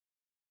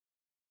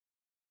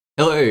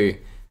Hello.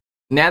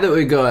 Now that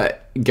we've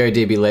got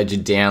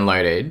GoDBLedger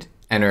downloaded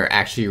and are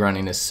actually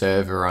running a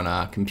server on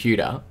our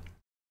computer,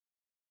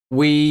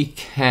 we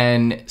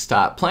can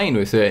start playing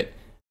with it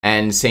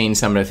and seeing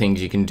some of the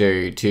things you can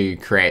do to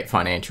create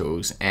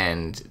financials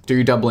and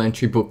do double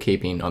entry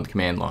bookkeeping on the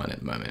command line at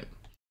the moment.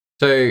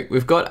 So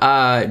we've got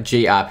our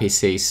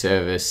gRPC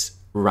service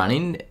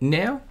running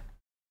now,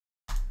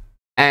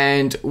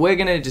 and we're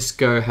going to just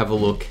go have a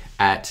look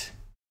at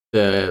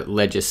the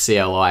Ledger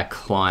CLI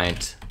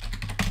client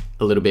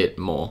a little bit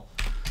more.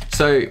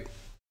 So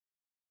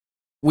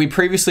we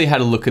previously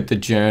had a look at the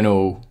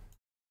journal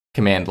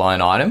command line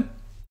item.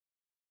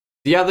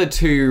 The other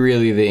two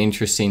really the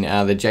interesting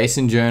are the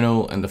JSON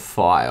journal and the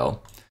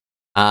file.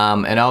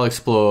 And I'll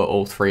explore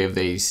all three of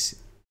these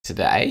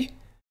today.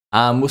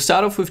 We'll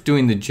start off with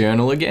doing the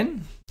journal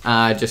again,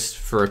 just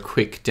for a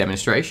quick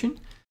demonstration.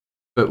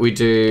 But we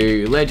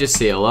do Ledger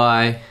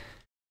CLI,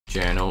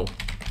 journal,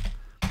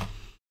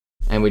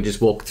 and we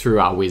just walk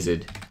through our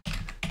wizard.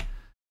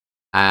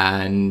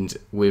 And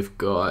we've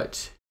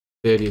got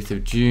 30th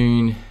of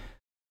June,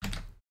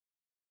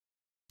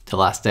 the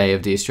last day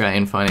of the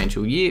Australian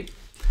financial year,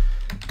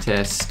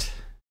 test,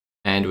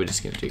 and we're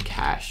just going to do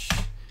cash.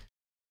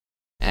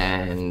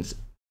 And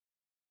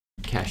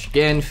cash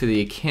again for the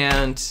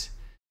account,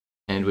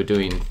 and we're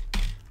doing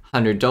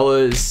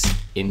 $100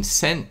 in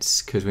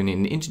cents because we need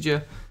an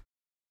integer.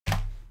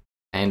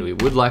 And we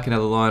would like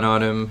another line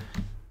item,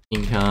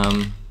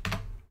 income,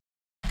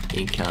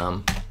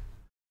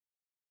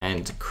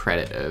 and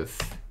credit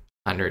of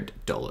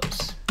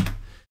 $100.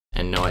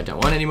 And no, I don't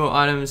want any more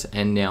items,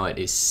 and now it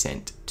is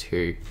sent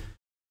to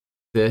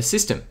the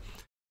system.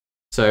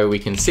 So we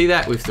can see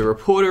that with the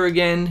reporter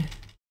again.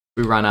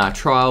 We run our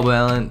trial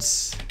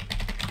balance,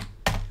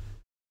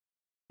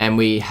 and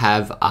we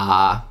have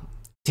our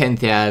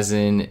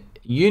 10,000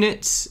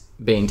 units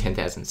being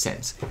 10,000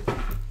 cents.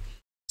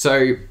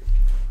 So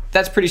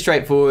that's pretty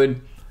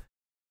straightforward.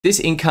 This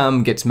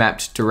income gets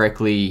mapped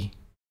directly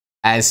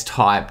as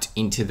typed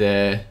into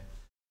the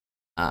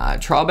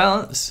trial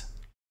balance.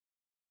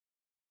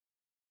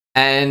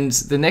 And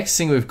the next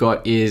thing we've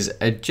got is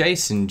a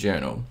JSON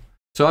journal.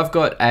 So I've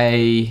got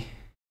a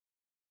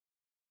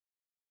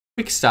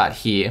quick start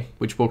here,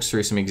 which walks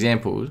through some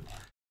examples.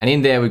 And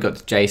in there, we've got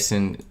the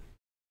JSON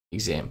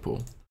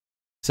example.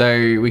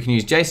 So we can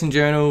use JSON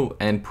journal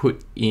and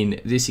put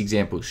in this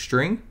example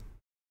string.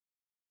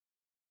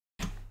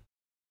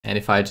 And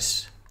if I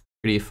just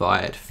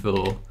prettyify it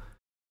for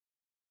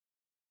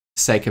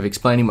sake of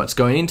explaining what's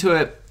going into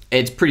it,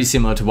 it's pretty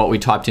similar to what we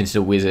typed into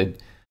the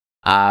wizard.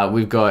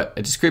 We've got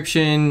a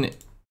description,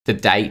 the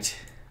date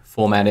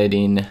formatted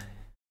in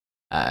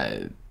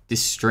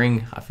this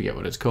string, I forget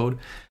what it's called,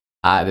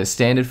 the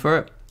standard for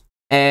it,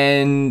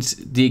 and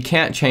the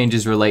account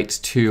changes relates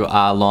to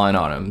our line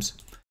items.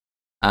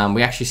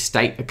 We actually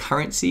state a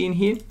currency in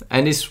here,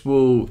 and this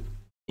will,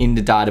 in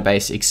the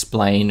database,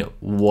 explain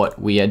what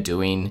we are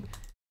doing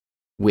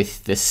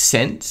with the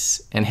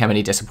cents and how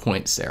many decimal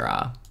points there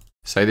are.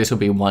 So this will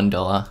be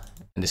 $1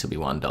 and this will be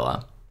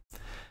 $1.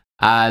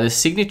 The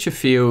signature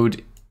field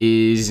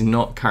is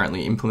not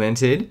currently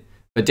implemented,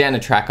 but down the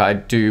track I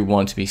do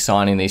want to be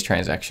signing these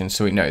transactions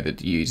so we know that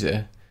the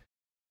user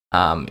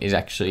is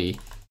actually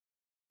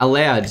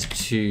allowed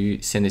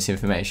to send this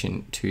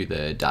information to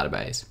the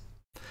database.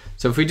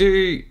 So if we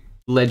do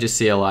Ledger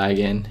CLI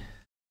again,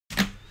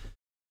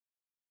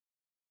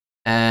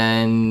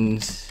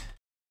 and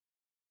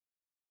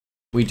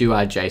we do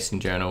our JSON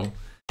journal,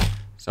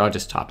 so I'll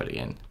just type it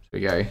again. So we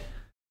go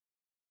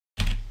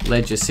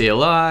Ledger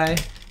CLI,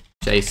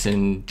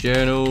 JSON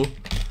journal,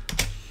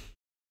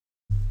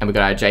 and we've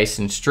got our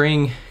JSON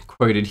string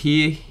quoted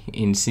here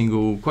in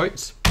single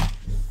quotes,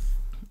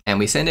 and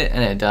we send it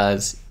and it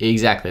does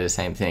exactly the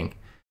same thing.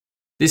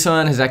 This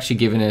one has actually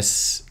given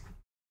us,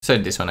 so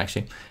did this one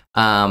actually,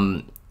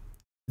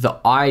 the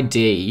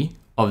ID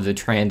of the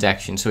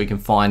transaction so we can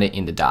find it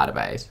in the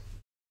database,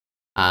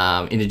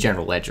 in the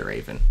general ledger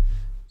even.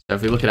 So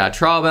if we look at our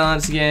trial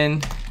balance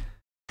again,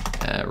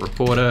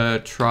 reporter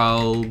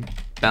trial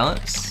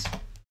balance,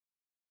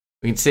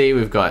 we can see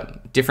we've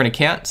got different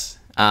accounts.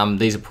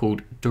 These are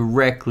pulled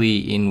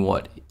directly in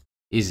what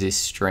is this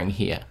string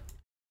here.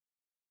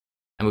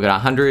 And we've got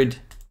 100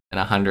 and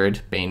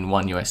 100 being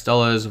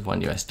 $1 of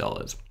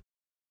 $1.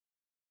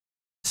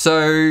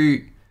 So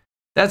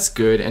that's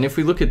good. And if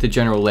we look at the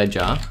general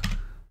ledger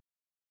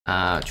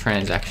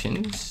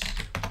transactions,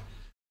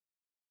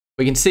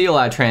 we can see all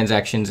our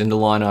transactions and the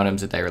line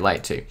items that they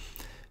relate to.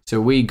 So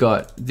we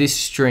got this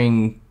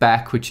string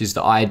back, which is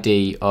the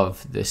ID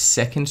of the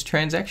second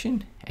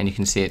transaction. And you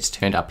can see it's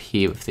turned up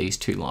here with these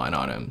two line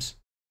items.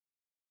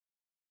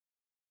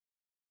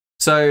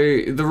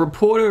 So the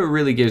reporter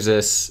really gives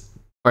us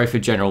both a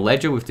general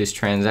ledger with this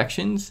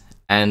transactions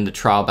and the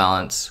trial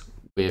balance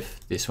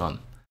with this one.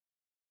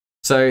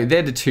 So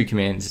they're the two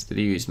commands that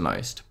are used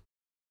most.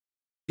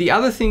 The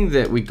other thing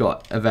that we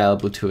got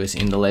available to us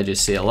in the Ledger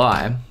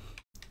CLI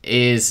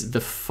is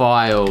the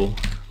file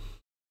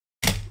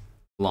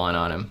line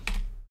item.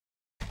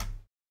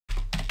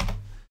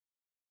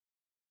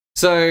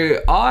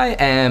 So I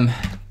am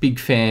a big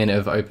fan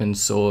of open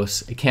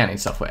source accounting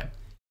software,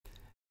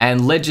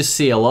 and Ledger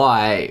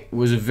CLI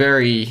was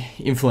very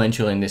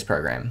influential in this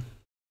program.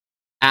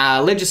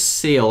 Ledger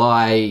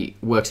CLI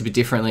works a bit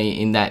differently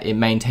in that it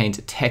maintains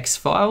a text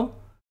file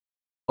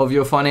of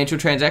your financial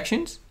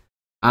transactions.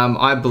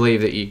 I believe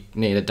that you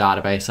need a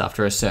database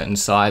after a certain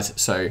size,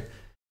 so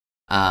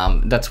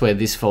that's where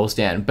this falls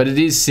down. But it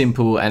is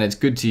simple and it's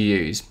good to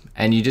use.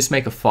 And you just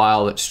make a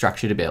file that's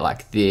structured a bit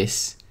like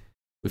this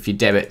with your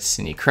debits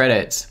and your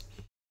credits.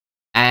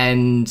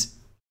 And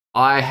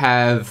I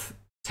have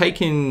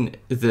taken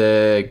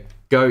the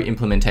Go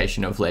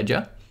implementation of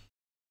Ledger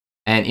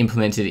and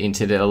implemented it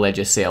into the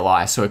Ledger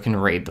CLI so it can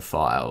read the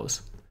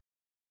files.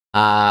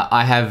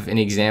 I have an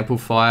example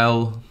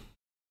file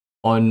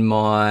on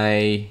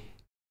my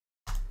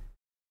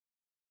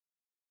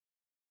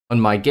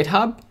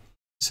GitHub.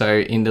 So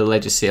in the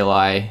Ledger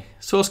CLI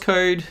source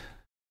code,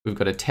 we've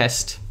got a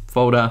test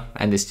folder,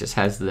 and this just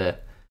has the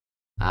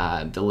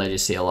Ledger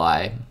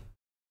CLI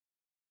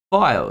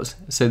files.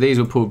 So these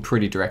were pulled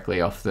pretty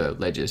directly off the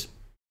Ledger's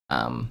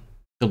the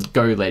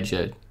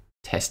GoDBLedger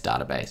test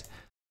database.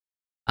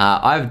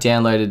 I've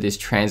downloaded this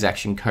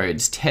transaction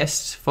codes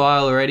test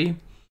file already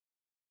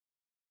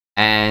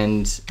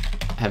and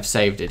have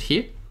saved it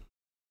here.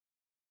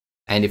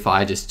 And if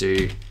I just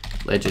do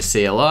Ledger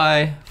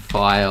CLI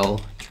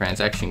file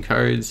transaction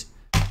codes,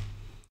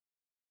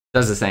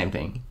 does the same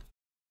thing.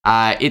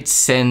 It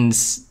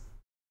sends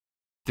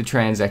the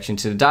transaction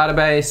to the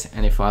database,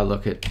 and if I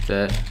look at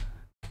the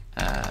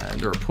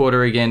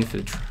reporter again for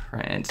the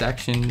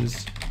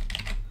transactions,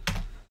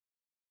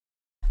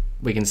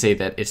 we can see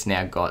that it's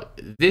now got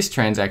this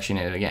transaction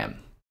in it again.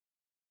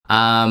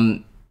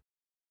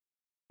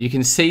 You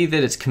can see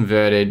that it's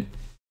converted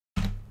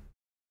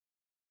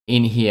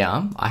in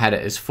here. I had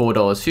it as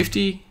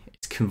 $4.50.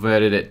 It's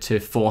converted it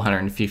to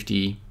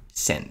 450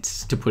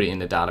 cents to put it in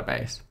the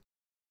database.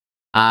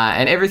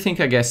 And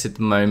everything, I guess, at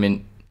the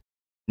moment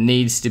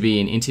needs to be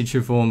in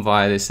integer form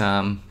via this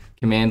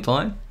command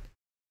line,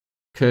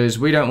 because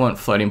we don't want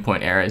floating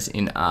point errors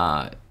in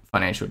our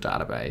financial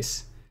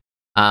database.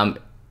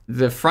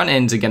 The front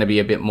ends are going to be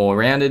a bit more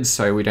rounded,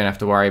 so we don't have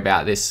to worry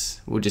about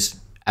this. We'll just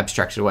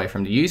abstract it away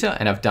from the user,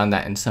 and I've done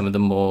that in some of the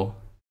more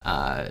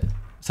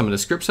some of the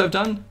scripts I've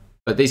done.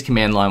 But these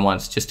command line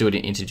ones just do it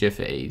in integer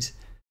for ease.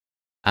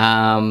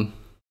 The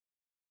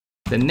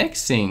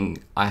next thing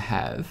I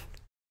have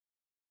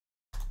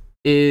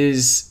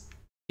is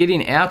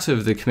getting out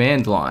of the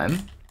command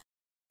line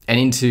and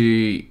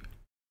into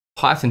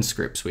Python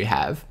scripts we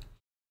have.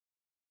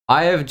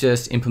 I have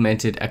just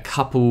implemented a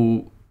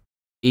couple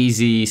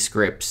easy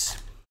scripts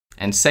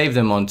and saved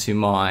them onto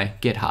my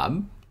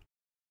GitHub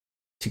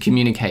to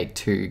communicate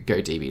to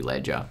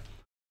GoDBLedger.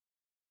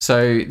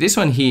 So this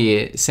one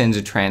here sends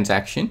a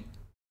transaction.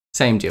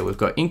 Same deal, we've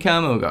got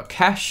income and we've got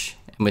cash,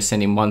 and we're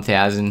sending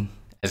 1,000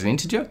 as an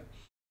integer,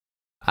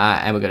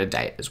 and we've got a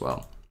date as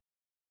well.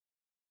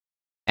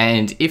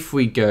 And if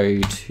we go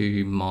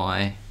to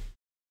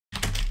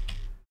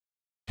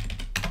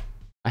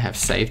I have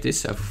saved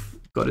this, I've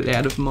got it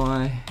out of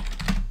my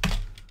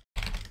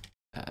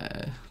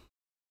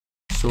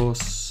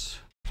source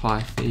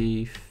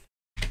python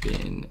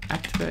bin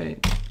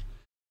activate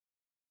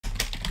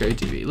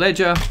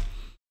GoDBLedger.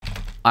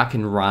 I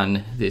can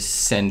run this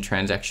send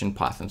transaction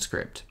Python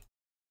script.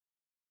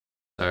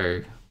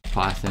 So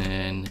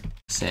Python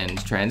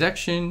send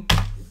transaction,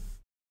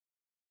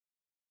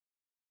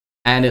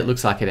 and it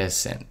looks like it has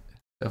sent.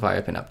 So if I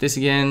open up this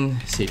again,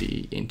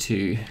 cd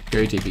into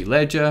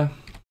GoDBLedger,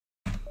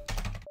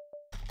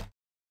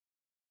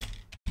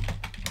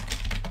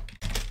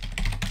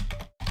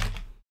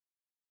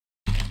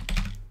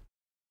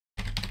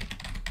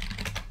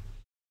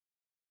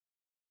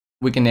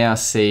 we can now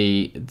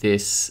see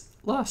this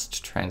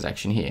last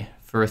transaction here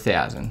for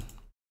 1,000.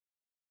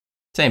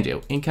 Same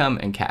deal, income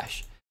and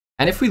cash.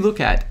 And if we look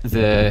at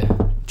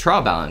the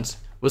trial balance,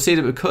 we'll see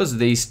that because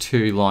these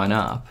two line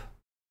up,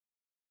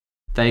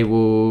 they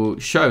will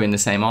show in the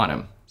same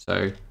item.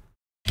 So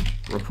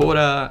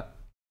reporter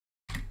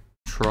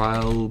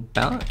trial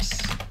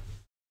balance,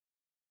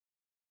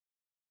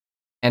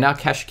 and our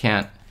cash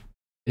account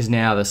is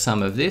now the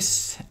sum of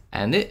this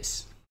and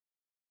this,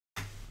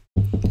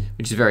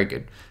 which is very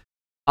good.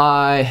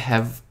 I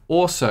have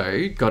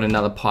also got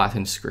another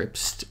Python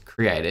script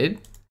created,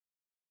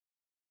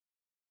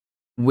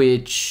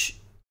 which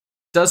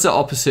does the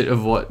opposite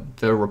of what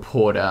the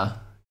reporter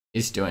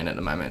is doing at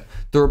the moment.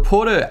 The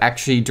reporter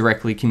actually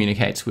directly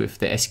communicates with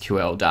the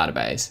SQL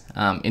database.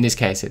 In this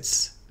case,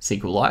 it's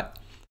SQLite,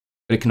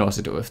 but it can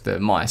also do it with the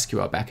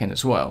MySQL backend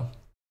as well.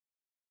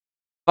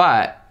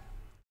 But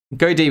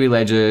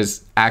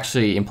GoDBLedger's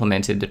actually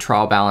implemented the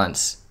trial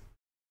balance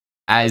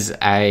as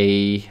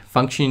a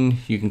function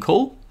you can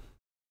call.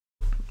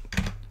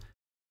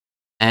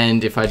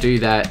 And if I do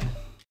that,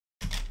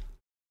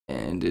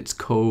 and it's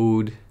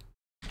called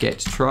get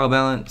trial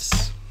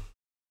balance,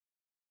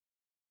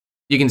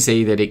 you can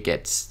see that it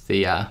gets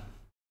the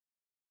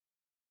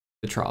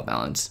trial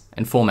balance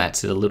and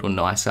formats it a little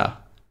nicer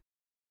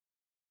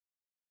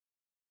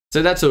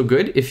So that's all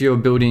good. If you're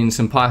building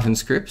some Python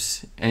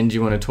scripts and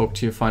you want to talk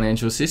to your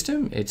financial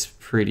system, it's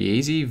pretty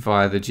easy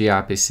via the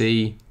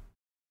gRPC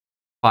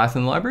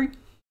Python library.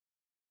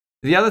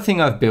 The other thing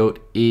I've built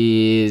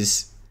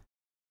is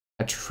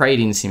a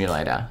trading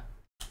simulator.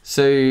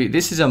 So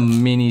this is a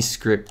mini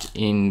script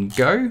in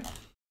Go,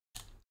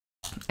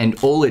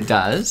 and all it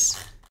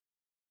does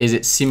is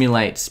it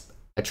simulates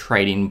a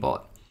trading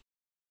bot.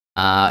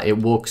 It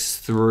walks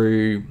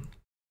through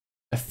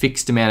a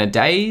fixed amount of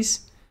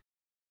days.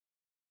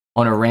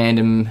 On a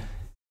random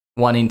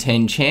 1 in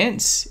 10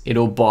 chance,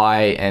 it'll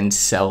buy and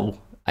sell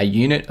a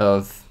unit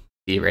of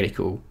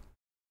theoretical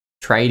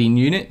trading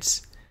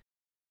units,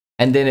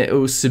 and then it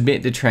will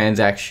submit the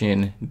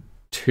transaction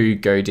to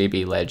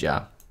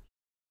GoDBLedger.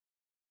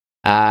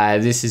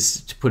 This is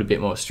to put a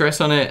bit more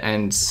stress on it,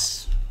 and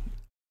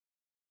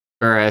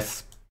for a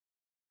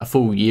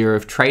full year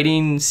of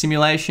trading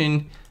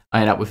simulation,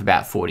 I end up with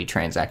about 40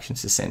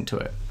 transactions to send to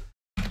it.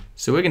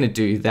 So we're going to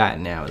do that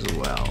now as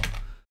well.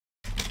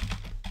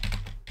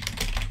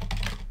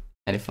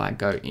 And if I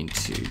go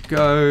into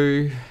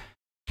Go,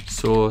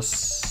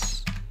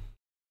 source,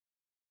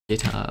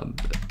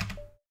 GitHub,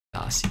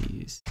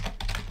 Darcy's,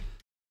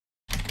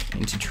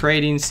 into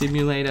trading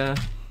simulator,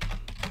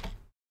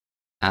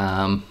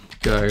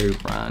 go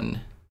run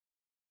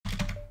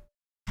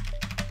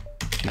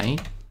main.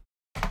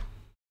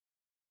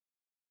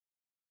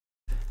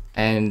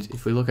 And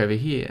if we look over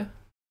here,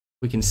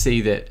 we can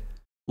see that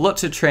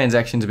lots of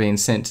transactions are being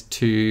sent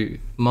to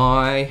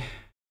my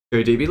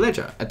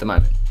GoDBLedger at the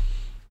moment.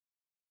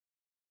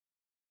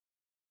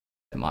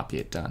 That might be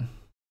it done.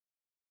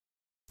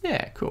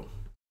 Yeah, cool.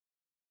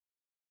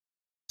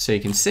 So you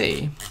can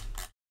see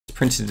it's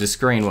printed to the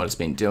screen what it's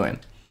been doing.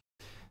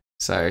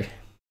 So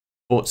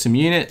bought some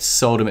units,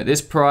 sold them at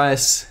this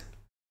price.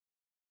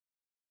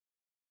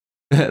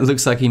 It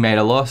looks like he made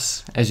a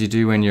loss, as you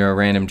do when you're a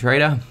random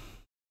trader.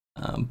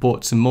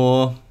 Bought some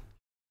more.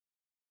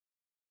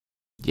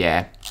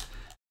 Yeah,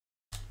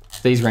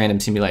 these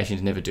random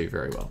simulations never do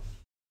very well.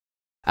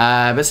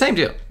 But same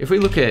deal. If we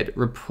look at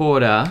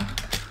reporter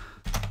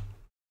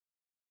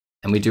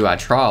and we do our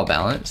trial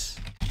balance,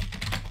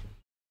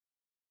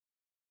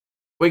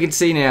 we can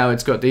see now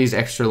it's got these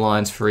extra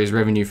lines for his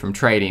revenue from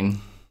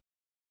trading.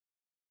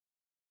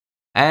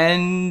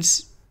 And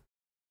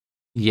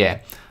yeah,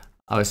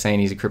 I was saying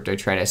he's a crypto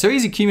trader. So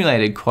he's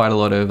accumulated quite a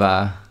lot of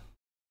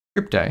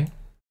crypto,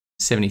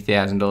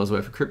 $70,000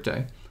 worth of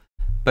crypto,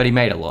 but he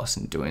made a loss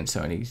in doing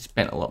so, and he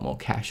spent a lot more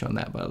cash on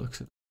that by the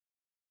looks of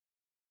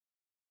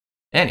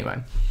it.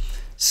 Anyway,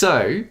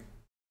 so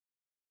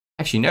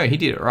actually no, he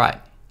did it right.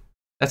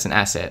 That's an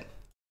asset.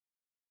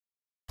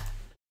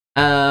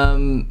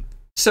 So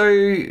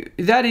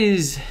that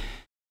is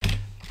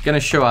going to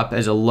show up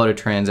as a lot of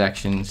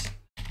transactions.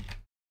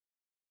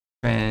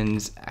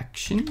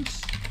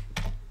 Transactions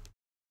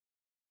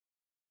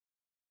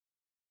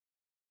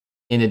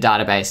in the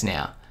database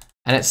now,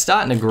 and it's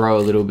starting to grow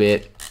a little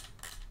bit.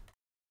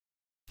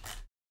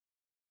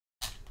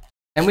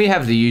 And we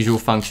have the usual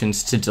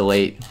functions to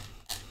delete.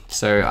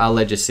 So our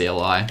ledger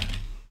CLI,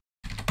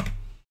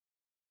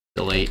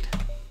 delete,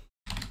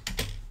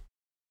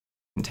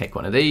 and take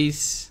one of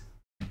these,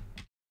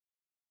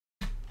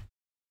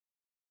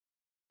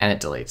 and it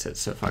deletes it.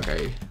 So if I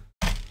go,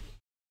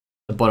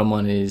 the bottom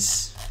one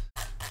is,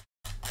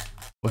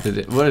 what did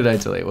I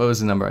delete? What was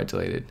the number I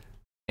deleted?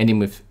 Ending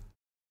with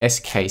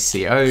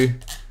SKCO,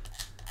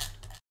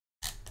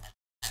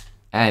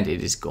 and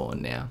it is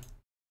gone now.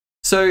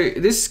 So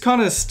this is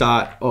kind of the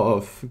start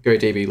of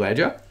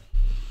GoDBLedger.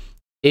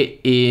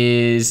 It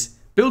is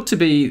built to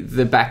be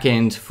the back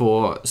end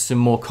for some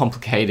more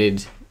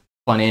complicated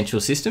financial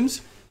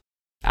systems.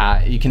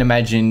 You can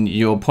imagine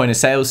your point of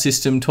sale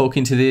system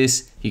talking to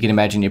this. You can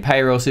imagine your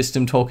payroll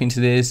system talking to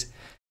this.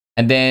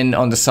 And then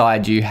on the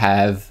side, you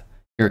have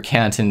your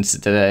accountants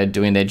that are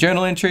doing their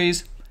journal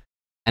entries.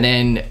 And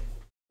then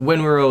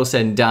when we're all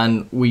said and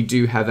done, we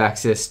do have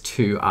access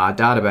to our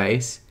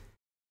database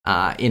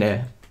in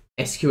a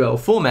SQL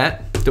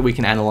format that we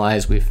can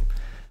analyze with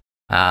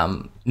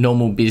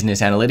normal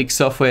business analytics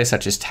software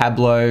such as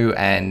Tableau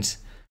and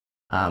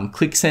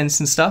ClickSense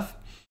and stuff.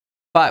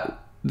 But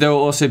there will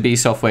also be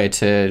software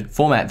to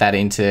format that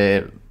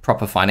into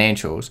proper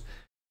financials.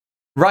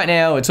 Right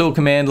now, it's all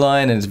command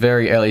line and it's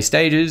very early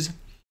stages.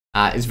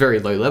 It's very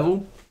low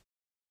level,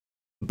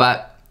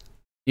 but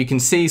you can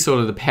see sort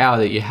of the power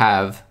that you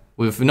have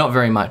with not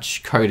very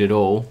much code at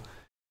all,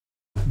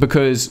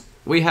 because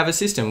we have a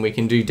system we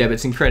can do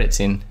debits and credits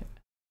in.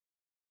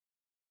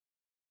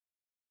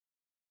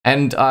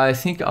 And I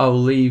think I'll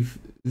leave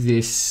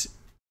this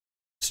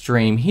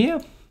stream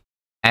here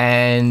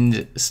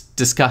and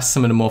discuss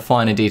some of the more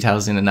finer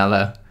details in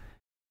another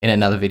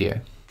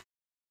video.